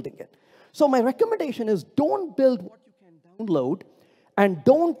are building it. So my recommendation is don't build what you can download, and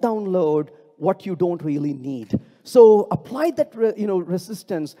don't download what you don't really need. So apply that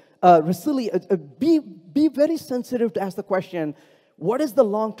resistance, be very sensitive to ask the question, what is the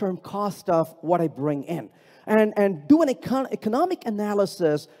long-term cost of what I bring in? And do an economic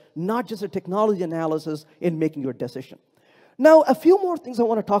analysis, not just a technology analysis in making your decision. Now, a few more things I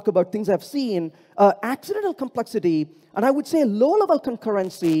want to talk about, things I've seen. Accidental complexity, and I would say low-level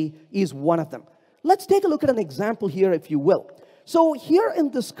concurrency is one of them. Let's take a look at an example here, if you will. So here in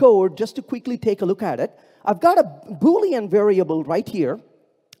this code, just to quickly take a look at it, I've got a Boolean variable right here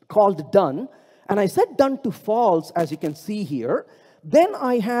called done, and I set done to false, as you can see here. Then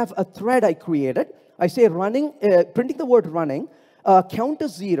I have a thread I created. I say running, printing the word running, count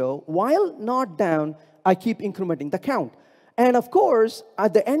is 0. While not down, I keep incrementing the count. And of course,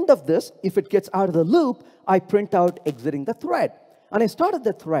 at the end of this, if it gets out of the loop, I print out exiting the thread. And I started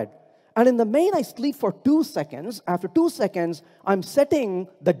the thread. And in the main, I sleep for 2 seconds. After 2 seconds, I'm setting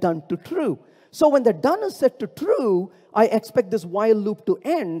the done to true. So when the done is set to true, I expect this while loop to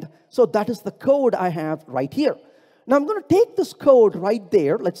end. So that is the code I have right here. Now I'm going to take this code right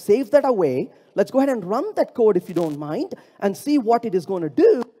there. Let's save that away. Let's go ahead and run that code, if you don't mind, and see what it is going to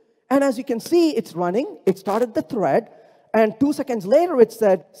do. And as you can see, it's running. It started the thread. And 2 seconds later, it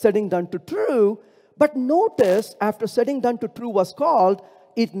said setting done to true. But notice, after setting done to true was called,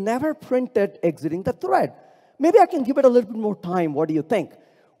 it never printed exiting the thread. Maybe I can give it a little bit more time. What do you think?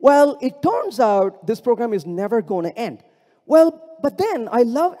 Well, it turns out this program is never going to end. Well, but then I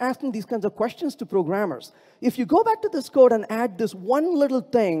love asking these kinds of questions to programmers. If you go back to this code and add this one little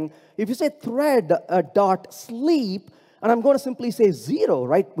thing, if you say thread dot sleep, and I'm going to simply say 0,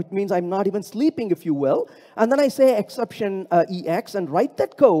 right? Which means I'm not even sleeping, if you will. And then I say exception EX and write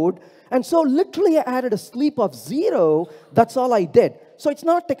that code. And so literally I added a sleep of 0. That's all I did. So it's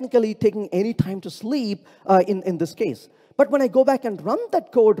not technically taking any time to sleep in this case. But when I go back and run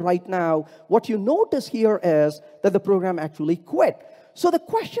that code right now, what you notice here is that the program actually quit. So the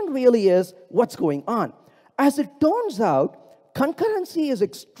question really is, what's going on? As it turns out, concurrency is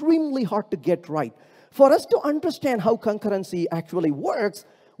extremely hard to get right. For us to understand how concurrency actually works,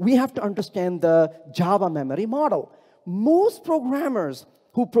 we have to understand the Java memory model. Most programmers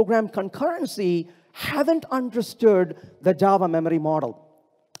who program concurrency haven't understood the Java memory model.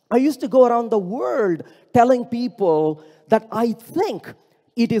 I used to go around the world telling people that I think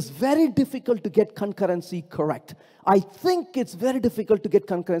it is very difficult to get concurrency correct. I think it's very difficult to get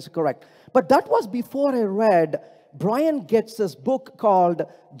concurrency correct. But that was before I read Brian Getz's book called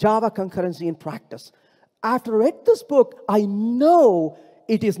Java Concurrency in Practice. After I read this book, I know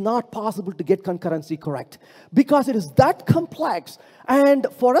it is not possible to get concurrency correct because it is that complex. And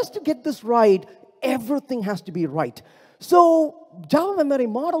for us to get this right, everything has to be right. So Java memory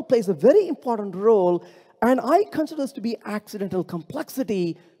model plays a very important role. And I consider this to be accidental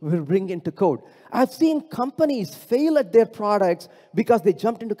complexity we bring into code. I've seen companies fail at their products because they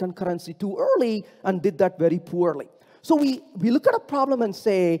jumped into concurrency too early and did that very poorly. So we look at a problem and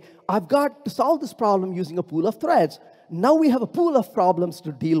say, I've got to solve this problem using a pool of threads. Now we have a pool of problems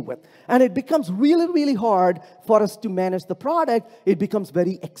to deal with. And it becomes really, really hard for us to manage the product. It becomes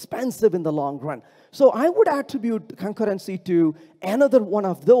very expensive in the long run. So I would attribute concurrency to another one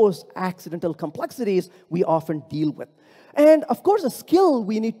of those accidental complexities we often deal with. And of course, a skill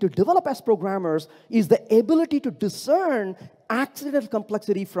we need to develop as programmers is the ability to discern accidental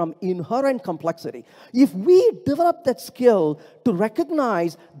complexity from inherent complexity. If we develop that skill to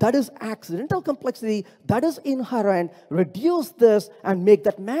recognize that is accidental complexity, that is inherent, reduce this and make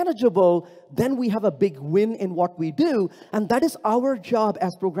that manageable, then we have a big win in what we do. And that is our job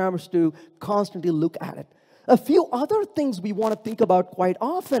as programmers to constantly look at it. A few other things we want to think about quite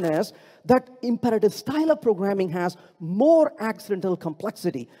often is that imperative style of programming has more accidental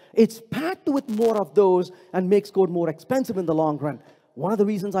complexity. It's packed with more of those and makes code more expensive in the long run. One of the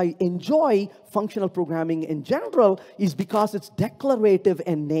reasons I enjoy functional programming in general is because it's declarative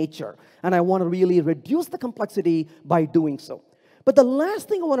in nature. And I want to really reduce the complexity by doing so. But the last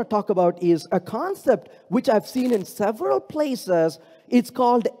thing I want to talk about is a concept which I've seen in several places. It's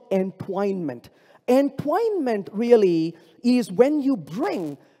called entwinement. Entwinement really is when you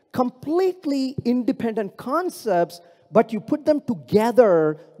bring completely independent concepts, but you put them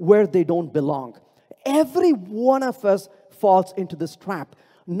together where they don't belong. Every one of us falls into this trap.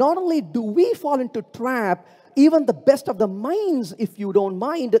 Not only do we fall into trap, even the best of the minds, if you don't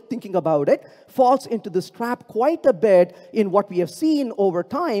mind thinking about it, falls into this trap quite a bit in what we have seen over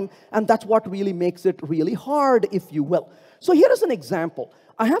time, and that's what really makes it really hard, if you will. So here is an example.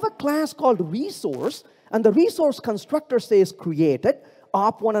 I have a class called resource, and the resource constructor says created.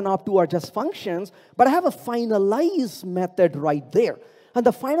 Op1 and op2 are just functions, but I have a finalize method right there. And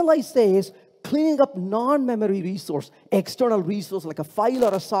the finalize says cleaning up non-memory resource, external resource like a file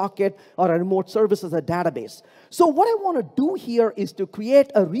or a socket or a remote service as a database. So what I want to do here is to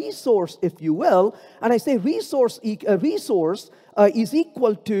create a resource, if you will, and I say resource is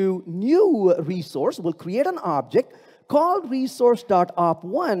equal to new resource. We'll create an object called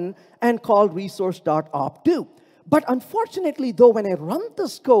resource.op1 and called resource.op2. But unfortunately, though, when I run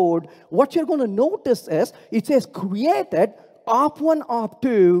this code, what you're going to notice is it says created op1,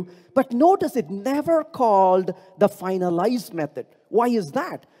 op2, but notice it never called the finalize method. Why is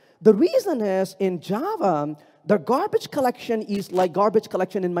that? The reason is in Java, the garbage collection is like garbage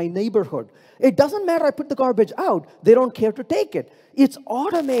collection in my neighborhood. It doesn't matter I put the garbage out. They don't care to take it. It's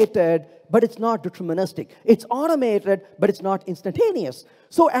automated, but it's not deterministic. It's automated, but it's not instantaneous.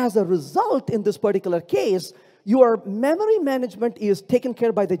 So as a result, in this particular case, your memory management is taken care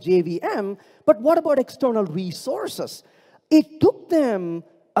of by the JVM, but what about external resources? It took them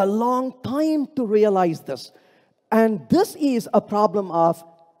a long time to realize this. And this is a problem of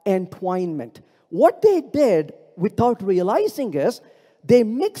entwinement. What they did without realizing is they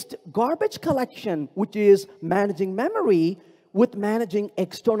mixed garbage collection, which is managing memory, with managing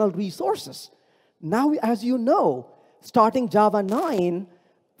external resources. Now, as you know, starting Java 9,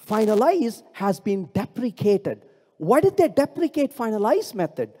 finalize has been deprecated. Why did they deprecate finalize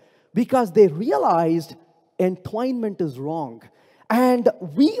method? Because they realized entwinement is wrong. And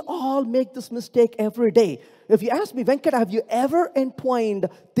we all make this mistake every day. If you ask me, Venkat, have you ever entwined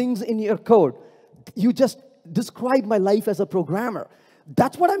things in your code? You just describe my life as a programmer.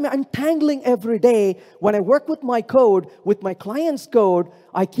 That's what I'm untangling every day. When I work with my code, with my client's code,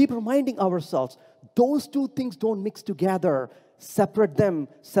 I keep reminding ourselves, those two things don't mix together. Separate them,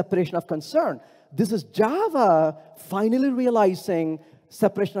 separation of concern. This is Java finally realizing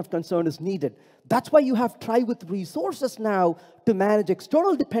separation of concern is needed. That's why you have try with resources now to manage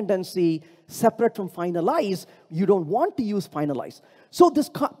external dependency separate from finalize. You don't want to use finalize. So this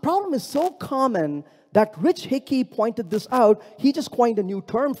problem is so common that Rich Hickey pointed this out. He just coined a new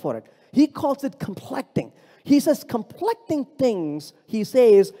term for it. He calls it complecting. He says complecting things, he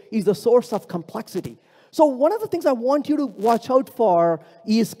says, is the source of complexity. So one of the things I want you to watch out for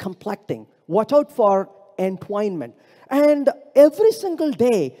is complecting. Watch out for entwinement. And every single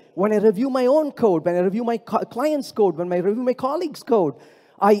day, when I review my own code, when I review my client's code, when I review my colleague's code,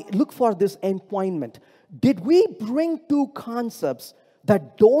 I look for this entwinement. Did we bring two concepts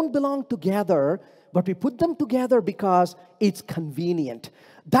that don't belong together, but we put them together because it's convenient?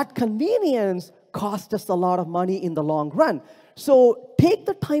 That convenience costs us a lot of money in the long run. So take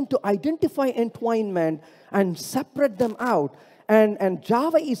the time to identify entwinement and separate them out. And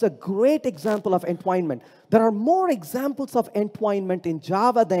Java is a great example of entwinement. There are more examples of entwinement in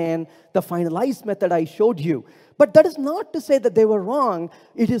Java than the finalized method I showed you. But that is not to say that they were wrong.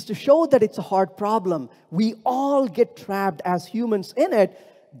 It is to show that it's a hard problem. We all get trapped as humans in it.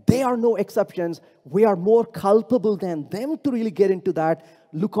 They are no exceptions. We are more culpable than them to really get into that.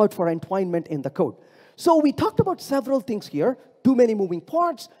 Look out for entwinement in the code. So we talked about several things here. Too many moving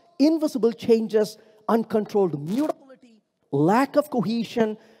parts, invisible changes, uncontrolled mutability, lack of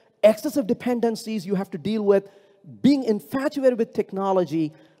cohesion, excessive dependencies you have to deal with, being infatuated with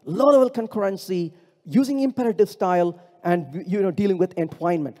technology, low-level concurrency, using imperative style, and dealing with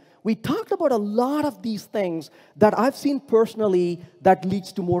entwinement. We talked about a lot of these things that I've seen personally that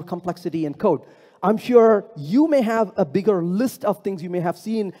leads to more complexity in code. I'm sure you may have a bigger list of things you may have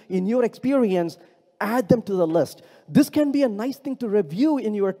seen in your experience. Add them to the list. This can be a nice thing to review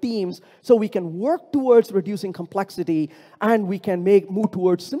in your teams so we can work towards reducing complexity and we can move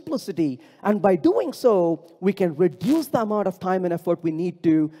towards simplicity. And by doing so, we can reduce the amount of time and effort we need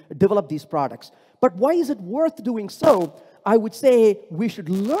to develop these products. But why is it worth doing so? I would say we should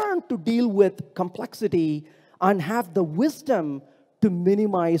learn to deal with complexity and have the wisdom to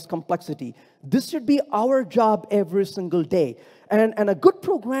minimize complexity. This should be our job every single day. And a good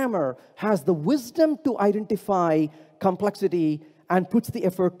programmer has the wisdom to identify complexity and puts the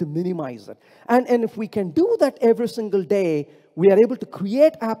effort to minimize it. And if we can do that every single day, we are able to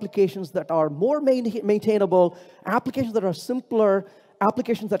create applications that are more maintainable, applications that are simpler,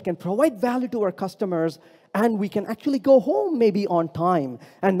 applications that can provide value to our customers, and we can actually go home maybe on time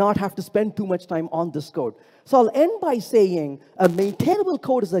and not have to spend too much time on this code. So I'll end by saying a maintainable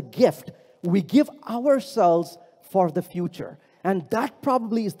code is a gift we give ourselves for the future. And that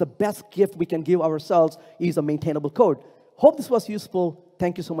probably is the best gift we can give ourselves is a maintainable code. Hope this was useful.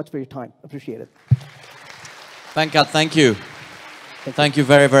 Thank you so much for your time. Appreciate it. Venkat, thank you. Thank you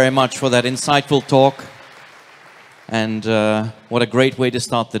very, very much for that insightful talk. And what a great way to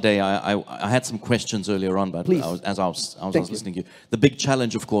start the day. I had some questions earlier on, but as I was listening to you. The big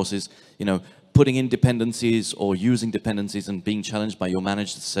challenge, of course, is putting in dependencies or using dependencies and being challenged by your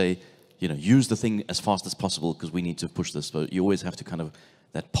manager to say, use the thing as fast as possible because we need to push this. But you always have to kind of,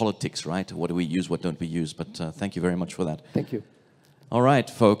 that politics, right? What do we use, what don't we use? But thank you very much for that. Thank you. All right,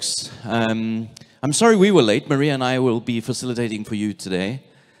 folks. I'm sorry we were late. Maria and I will be facilitating for you today.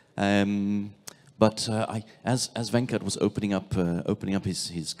 But as Venkat was opening up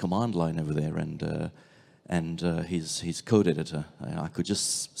his command line over there and his code editor, I could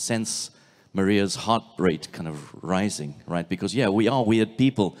just sense Maria's heart rate kind of rising, right? Because yeah, we are weird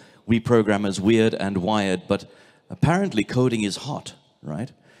people. We programmers, weird and wired, but apparently coding is hot,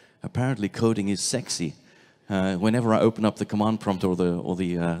 right? Apparently coding is sexy. Whenever I open up the command prompt or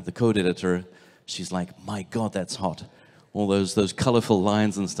the code editor, she's like, "My God, that's hot." All those colorful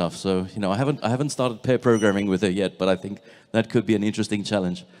lines and stuff. So I haven't started pair programming with her yet, but I think that could be an interesting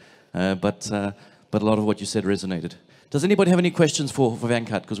challenge. But a lot of what you said resonated. Does anybody have any questions for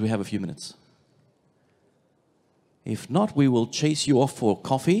Venkat? Because we have a few minutes. If not, we will chase you off for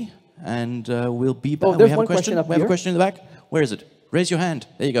coffee, and we'll be back. Oh, there's one question up here. We have a question in the back. Where is it? Raise your hand.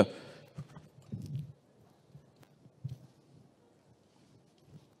 There you go.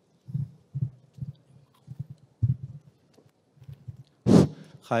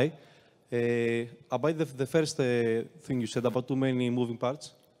 Hi. About the first thing you said about too many moving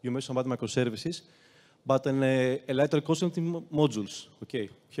parts, you mentioned about microservices, but a lighter concept in modules. Okay,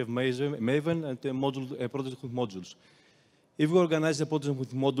 you have Maven and a project with modules. If we organize a project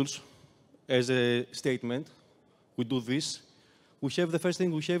with modules as a statement, we do this. We have the first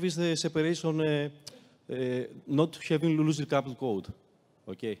thing we have is the separation, not having loosely coupled code.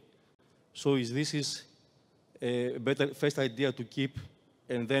 Okay, so this is a better first idea to keep.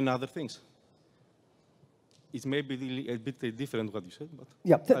 And then other things. It may be a bit different what you said, but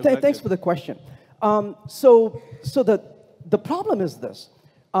yeah. Thanks for the question. So the problem is this: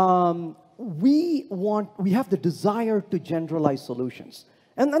 we have the desire to generalize solutions,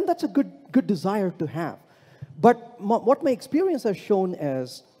 and that's a good desire to have. But what my experience has shown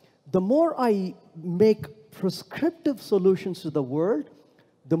is, the more I make prescriptive solutions to the world,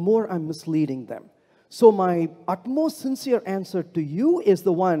 the more I'm misleading them. So my utmost sincere answer to you is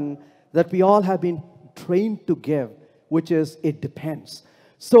the one that we all have been trained to give, which is, it depends.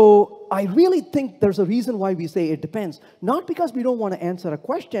 So I really think there's a reason why we say it depends. Not because we don't want to answer a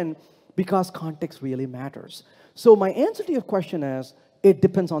question, because context really matters. So my answer to your question is, it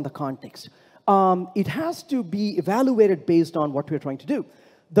depends on the context. It has to be evaluated based on what we're trying to do.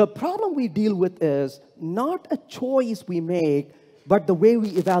 The problem we deal with is not a choice we make, but the way we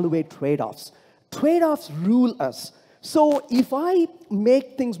evaluate trade-offs. Trade-offs rule us. So if I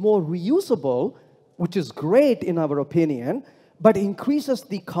make things more reusable, which is great in our opinion, but increases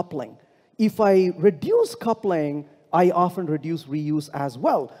the coupling. If I reduce coupling, I often reduce reuse as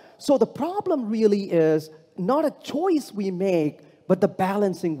well. So the problem really is not a choice we make, but the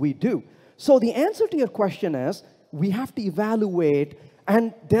balancing we do. So the answer to your question is, we have to evaluate,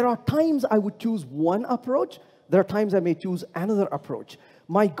 and there are times I would choose one approach, there are times I may choose another approach.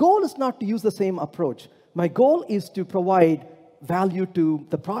 My goal is not to use the same approach. My goal is to provide value to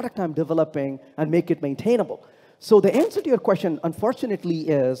the product I'm developing and make it maintainable. So the answer to your question, unfortunately,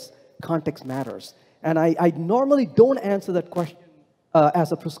 is context matters. And I normally don't answer that question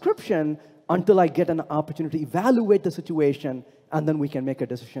as a prescription until I get an opportunity to evaluate the situation, and then we can make a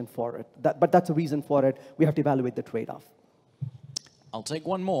decision for it. But that's a reason for it. We have to evaluate the trade-off. I'll take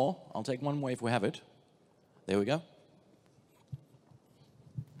one more. I'll take one more if we have it. There we go.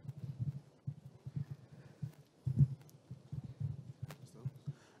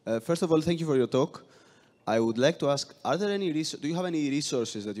 First of all, thank you for your talk. I would like to ask, are there any do you have any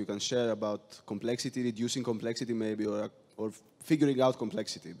resources that you can share about complexity, reducing complexity maybe, or figuring out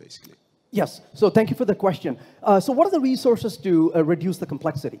complexity, basically? Yes, so thank you for the question. So what are the resources to reduce the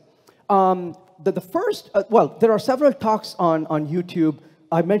complexity? The first, well, there are several talks on YouTube.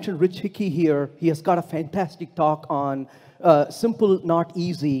 I mentioned Rich Hickey here. He has got a fantastic talk on simple, not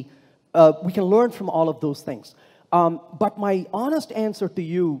easy. We can learn from all of those things. But my honest answer to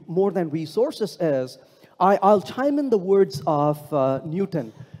you, more than resources, is I'll chime in the words of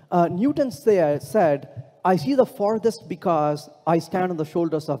Newton. Newton said, I see the farthest because I stand on the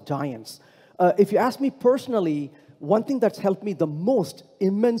shoulders of giants. If you ask me personally, one thing that's helped me the most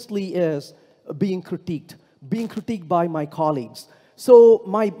immensely is being critiqued by my colleagues. So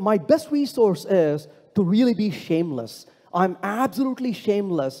my best resource is to really be shameless. I'm absolutely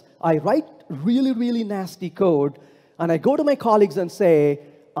shameless. I write really, really nasty code, and I go to my colleagues and say,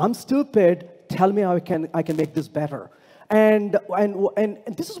 I'm stupid, tell me how I can make this better. And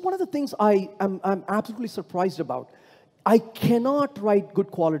this is one of the things I'm absolutely surprised about. I cannot write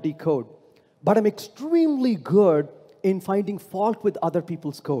good quality code, but I'm extremely good in finding fault with other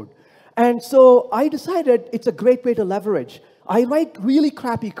people's code. And so I decided it's a great way to leverage. I write really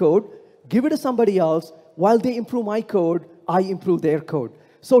crappy code, give it to somebody else, while they improve my code, I improve their code.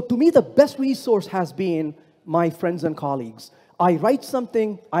 So to me, the best resource has been my friends and colleagues. I write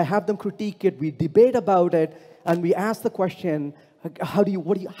something, I have them critique it, we debate about it, and we ask the question, how does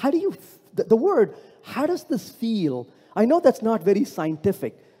this feel? I know that's not very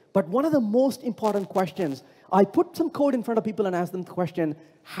scientific, but one of the most important questions, I put some code in front of people and ask them the question,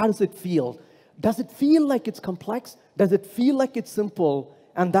 how does it feel? Does it feel like it's complex? Does it feel like it's simple?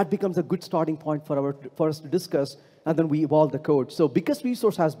 And that becomes a good starting point for us to discuss, and then we evolve the code. So biggest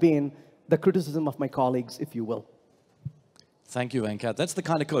resource has been the criticism of my colleagues, if you will. Thank you, Venkat. That's the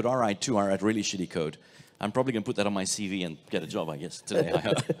kind of code I write too. I write really shitty code. I'm probably going to put that on my CV and get a job, I guess, today.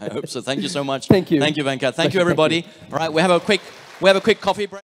 I hope so. Thank you so much. Thank you. Thank you, Venkat. Thank you, everybody. All right, we have a quick coffee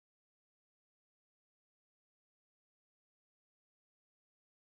break.